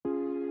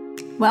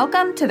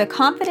Welcome to the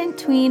Confident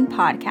Tween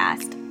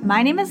podcast.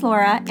 My name is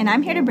Laura, and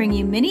I'm here to bring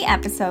you mini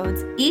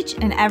episodes each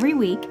and every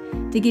week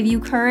to give you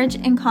courage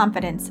and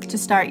confidence to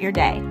start your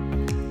day.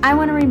 I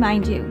want to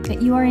remind you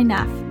that you are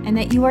enough and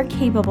that you are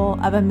capable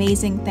of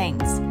amazing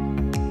things.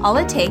 All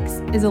it takes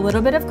is a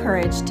little bit of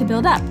courage to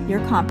build up your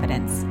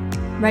confidence.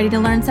 Ready to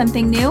learn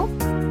something new?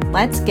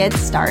 Let's get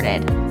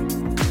started.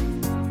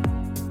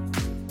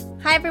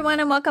 Hi, everyone,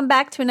 and welcome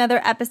back to another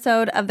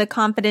episode of the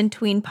Confident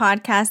Tween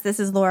podcast. This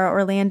is Laura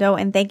Orlando,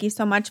 and thank you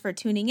so much for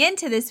tuning in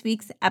to this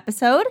week's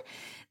episode.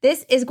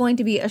 This is going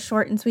to be a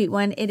short and sweet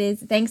one. It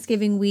is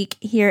Thanksgiving week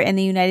here in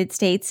the United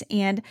States,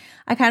 and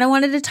I kind of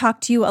wanted to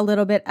talk to you a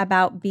little bit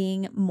about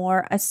being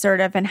more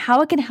assertive and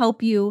how it can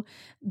help you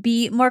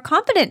be more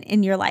confident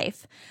in your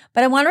life.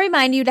 But I want to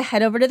remind you to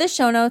head over to the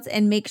show notes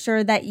and make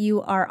sure that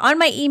you are on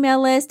my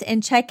email list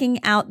and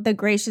checking out the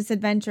Gracious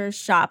Adventures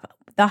shop.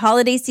 The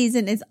holiday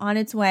season is on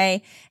its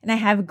way, and I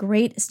have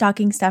great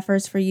stocking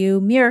stuffers for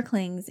you,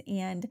 miraclings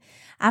and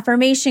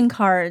affirmation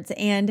cards.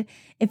 And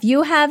if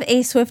you have a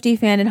Swiftie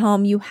fan at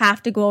home, you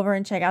have to go over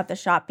and check out the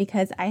shop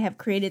because I have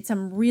created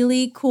some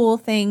really cool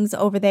things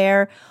over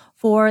there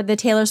for the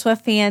Taylor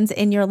Swift fans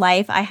in your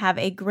life. I have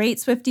a great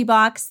Swiftie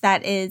box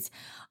that is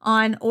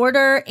on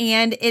order,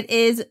 and it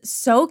is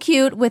so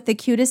cute with the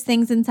cutest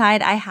things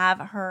inside. I have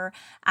her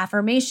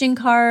affirmation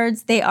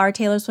cards. They are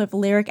Taylor Swift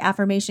lyric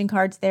affirmation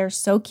cards. They're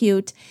so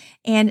cute,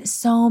 and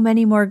so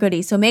many more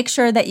goodies. So make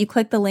sure that you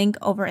click the link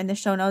over in the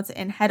show notes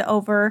and head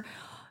over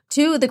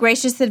to the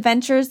Gracious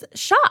Adventures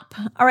shop.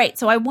 All right,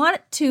 so I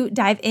want to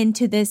dive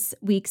into this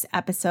week's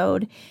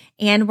episode,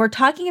 and we're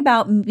talking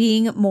about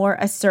being more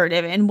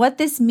assertive and what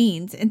this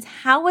means and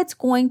how it's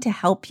going to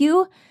help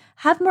you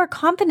have more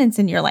confidence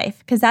in your life,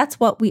 because that's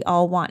what we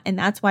all want, and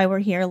that's why we're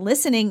here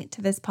listening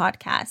to this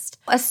podcast.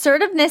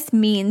 Assertiveness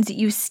means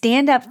you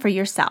stand up for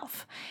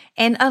yourself,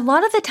 and a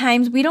lot of the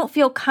times we don't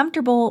feel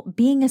comfortable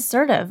being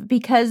assertive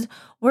because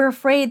we're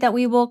afraid that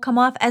we will come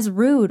off as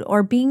rude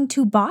or being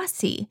too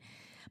bossy.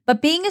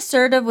 But being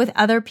assertive with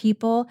other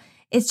people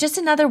is just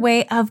another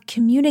way of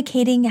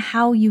communicating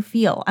how you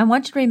feel. I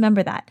want you to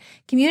remember that.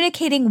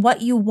 Communicating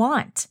what you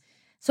want.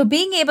 So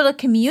being able to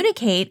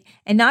communicate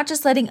and not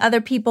just letting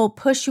other people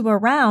push you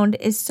around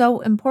is so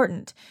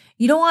important.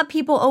 You don't want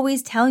people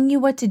always telling you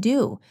what to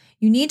do.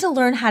 You need to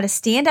learn how to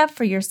stand up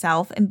for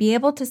yourself and be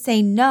able to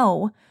say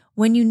no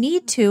when you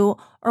need to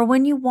or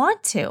when you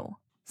want to.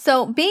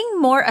 So being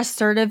more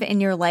assertive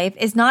in your life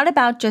is not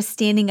about just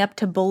standing up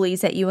to bullies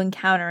that you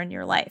encounter in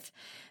your life.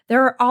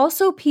 There are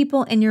also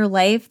people in your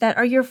life that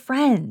are your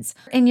friends,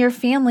 in your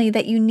family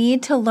that you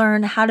need to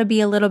learn how to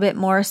be a little bit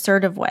more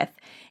assertive with.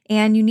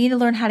 And you need to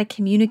learn how to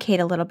communicate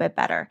a little bit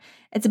better.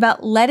 It's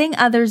about letting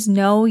others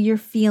know your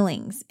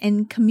feelings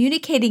and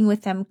communicating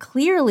with them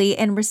clearly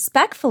and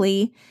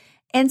respectfully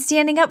and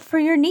standing up for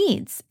your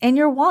needs and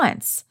your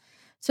wants.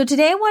 So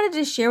today I wanted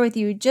to share with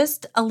you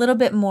just a little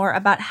bit more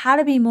about how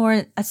to be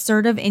more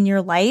assertive in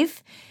your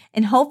life.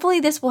 And hopefully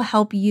this will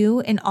help you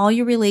in all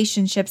your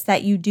relationships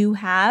that you do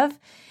have,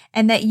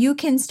 and that you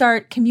can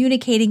start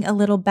communicating a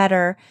little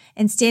better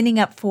and standing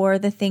up for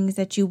the things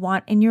that you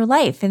want in your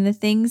life and the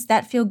things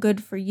that feel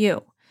good for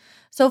you.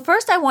 So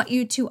first, I want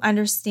you to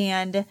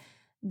understand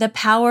the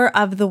power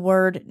of the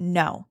word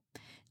no.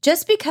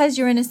 Just because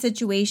you're in a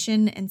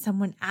situation and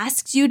someone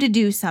asks you to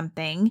do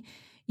something,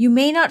 you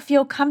may not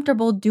feel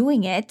comfortable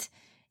doing it.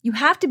 You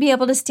have to be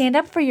able to stand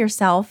up for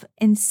yourself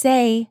and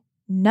say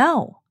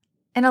no.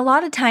 And a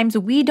lot of times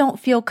we don't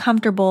feel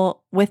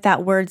comfortable with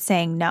that word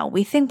saying no.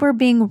 We think we're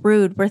being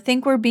rude. We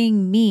think we're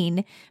being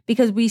mean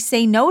because we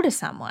say no to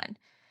someone.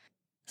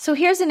 So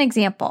here's an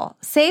example.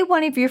 Say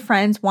one of your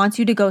friends wants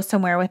you to go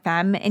somewhere with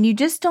them and you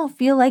just don't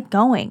feel like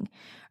going,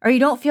 or you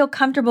don't feel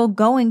comfortable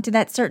going to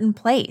that certain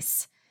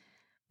place.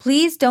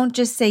 Please don't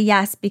just say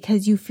yes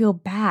because you feel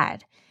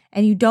bad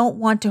and you don't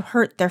want to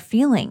hurt their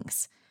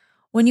feelings.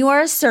 When you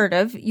are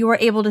assertive, you are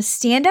able to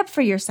stand up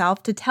for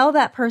yourself to tell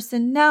that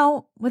person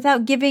no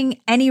without giving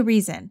any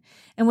reason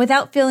and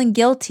without feeling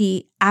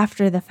guilty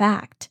after the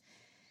fact.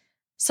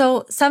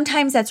 So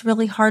sometimes that's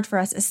really hard for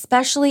us,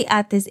 especially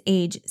at this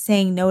age,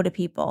 saying no to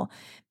people.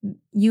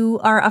 You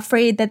are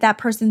afraid that that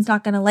person's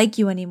not going to like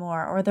you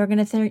anymore, or they're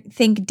going to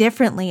think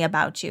differently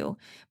about you.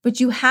 But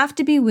you have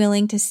to be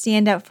willing to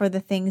stand up for the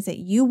things that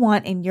you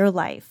want in your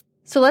life.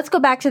 So let's go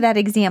back to that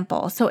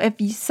example. So if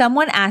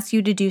someone asks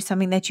you to do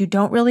something that you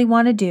don't really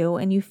want to do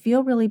and you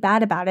feel really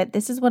bad about it,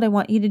 this is what I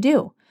want you to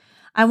do.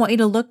 I want you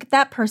to look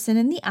that person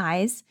in the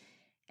eyes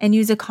and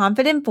use a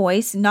confident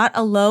voice, not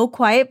a low,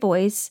 quiet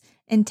voice,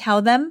 and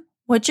tell them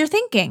what you're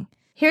thinking.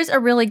 Here's a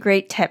really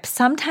great tip.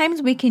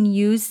 Sometimes we can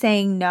use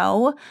saying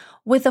no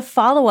with a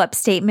follow-up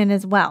statement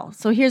as well.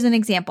 So here's an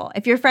example.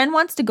 If your friend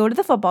wants to go to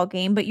the football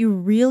game, but you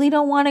really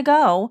don't want to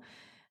go,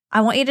 I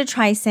want you to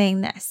try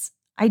saying this.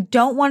 I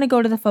don't want to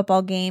go to the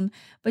football game,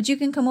 but you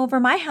can come over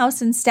my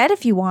house instead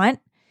if you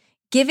want.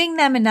 Giving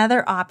them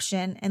another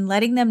option and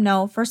letting them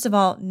know, first of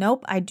all,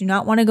 nope, I do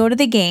not want to go to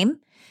the game,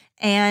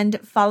 and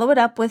follow it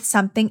up with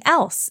something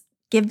else.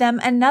 Give them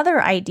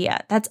another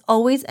idea. That's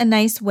always a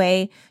nice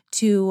way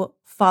to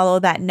follow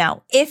that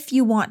no if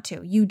you want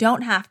to. You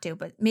don't have to,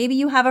 but maybe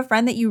you have a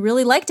friend that you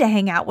really like to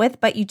hang out with,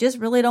 but you just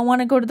really don't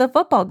want to go to the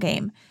football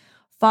game.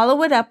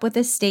 Follow it up with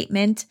a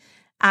statement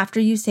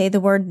after you say the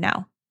word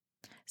no.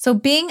 So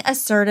being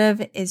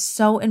assertive is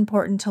so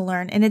important to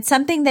learn, and it's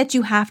something that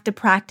you have to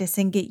practice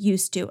and get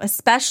used to,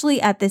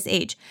 especially at this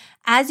age.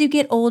 As you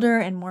get older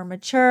and more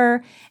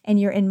mature and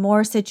you're in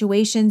more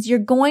situations, you're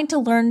going to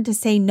learn to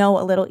say no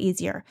a little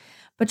easier.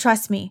 But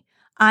trust me,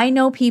 I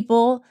know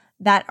people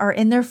that are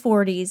in their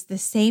 40s, the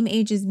same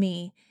age as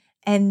me,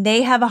 and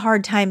they have a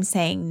hard time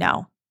saying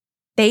no.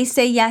 They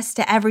say yes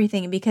to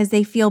everything because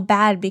they feel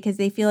bad, because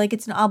they feel like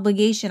it's an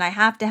obligation. I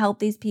have to help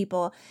these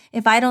people.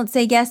 If I don't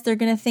say yes, they're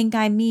going to think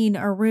I'm mean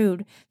or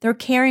rude. They're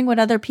caring what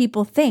other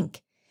people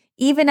think,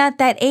 even at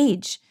that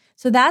age.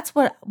 So that's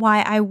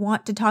why I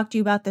want to talk to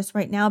you about this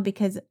right now,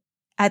 because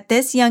at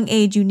this young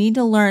age, you need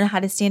to learn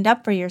how to stand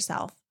up for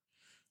yourself.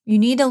 You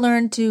need to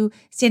learn to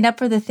stand up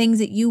for the things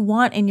that you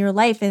want in your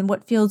life and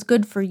what feels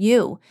good for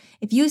you.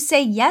 If you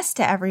say yes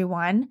to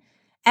everyone,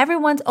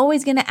 everyone's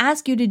always going to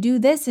ask you to do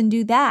this and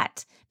do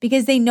that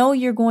because they know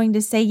you're going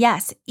to say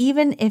yes,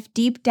 even if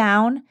deep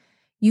down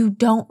you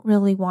don't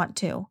really want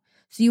to.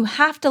 So you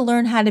have to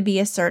learn how to be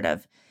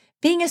assertive.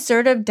 Being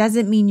assertive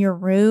doesn't mean you're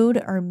rude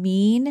or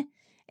mean.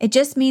 It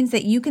just means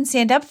that you can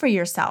stand up for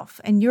yourself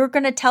and you're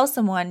going to tell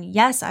someone,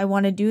 yes, I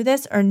want to do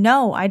this, or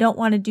no, I don't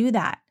want to do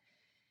that.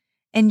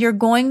 And you're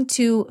going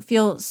to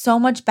feel so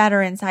much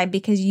better inside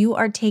because you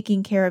are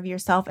taking care of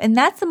yourself. And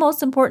that's the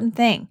most important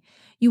thing.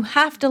 You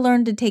have to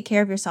learn to take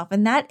care of yourself.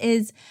 And that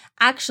is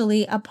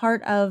actually a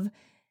part of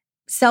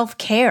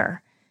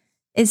self-care,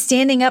 is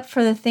standing up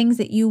for the things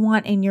that you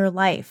want in your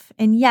life.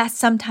 And yes,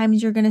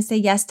 sometimes you're going to say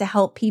yes to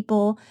help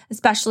people,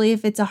 especially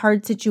if it's a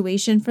hard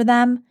situation for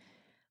them.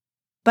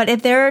 But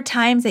if there are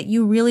times that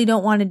you really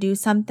don't want to do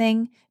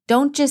something,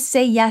 don't just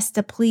say yes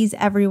to please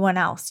everyone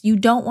else. You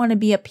don't want to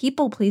be a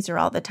people pleaser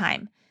all the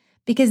time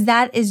because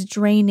that is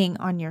draining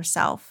on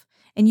yourself.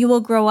 And you will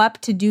grow up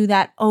to do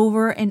that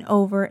over and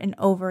over and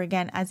over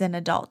again as an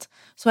adult.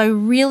 So I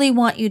really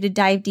want you to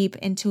dive deep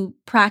into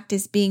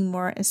practice being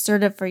more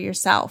assertive for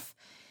yourself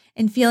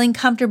and feeling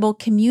comfortable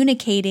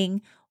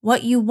communicating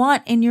what you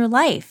want in your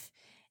life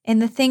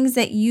and the things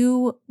that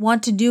you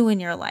want to do in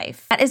your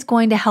life. That is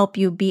going to help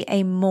you be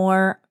a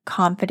more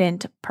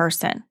confident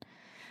person.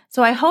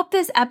 So I hope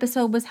this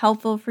episode was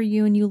helpful for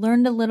you and you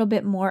learned a little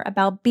bit more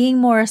about being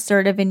more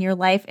assertive in your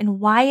life and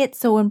why it's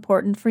so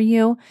important for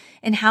you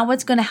and how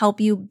it's going to help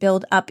you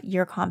build up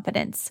your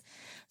confidence.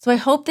 So I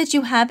hope that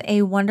you have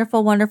a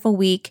wonderful, wonderful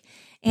week.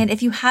 And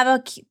if you have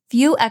a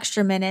few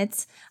extra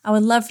minutes, I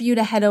would love for you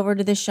to head over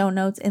to the show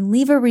notes and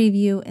leave a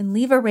review and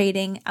leave a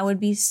rating. I would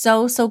be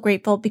so, so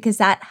grateful because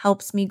that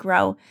helps me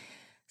grow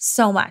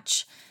so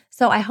much.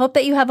 So I hope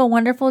that you have a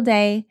wonderful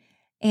day.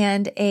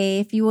 And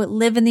if you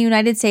live in the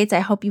United States,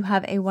 I hope you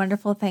have a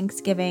wonderful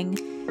Thanksgiving.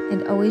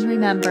 And always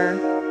remember,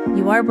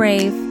 you are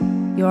brave,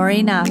 you are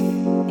enough,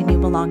 and you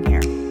belong here.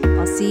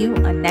 I'll see you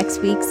on next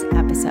week's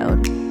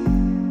episode.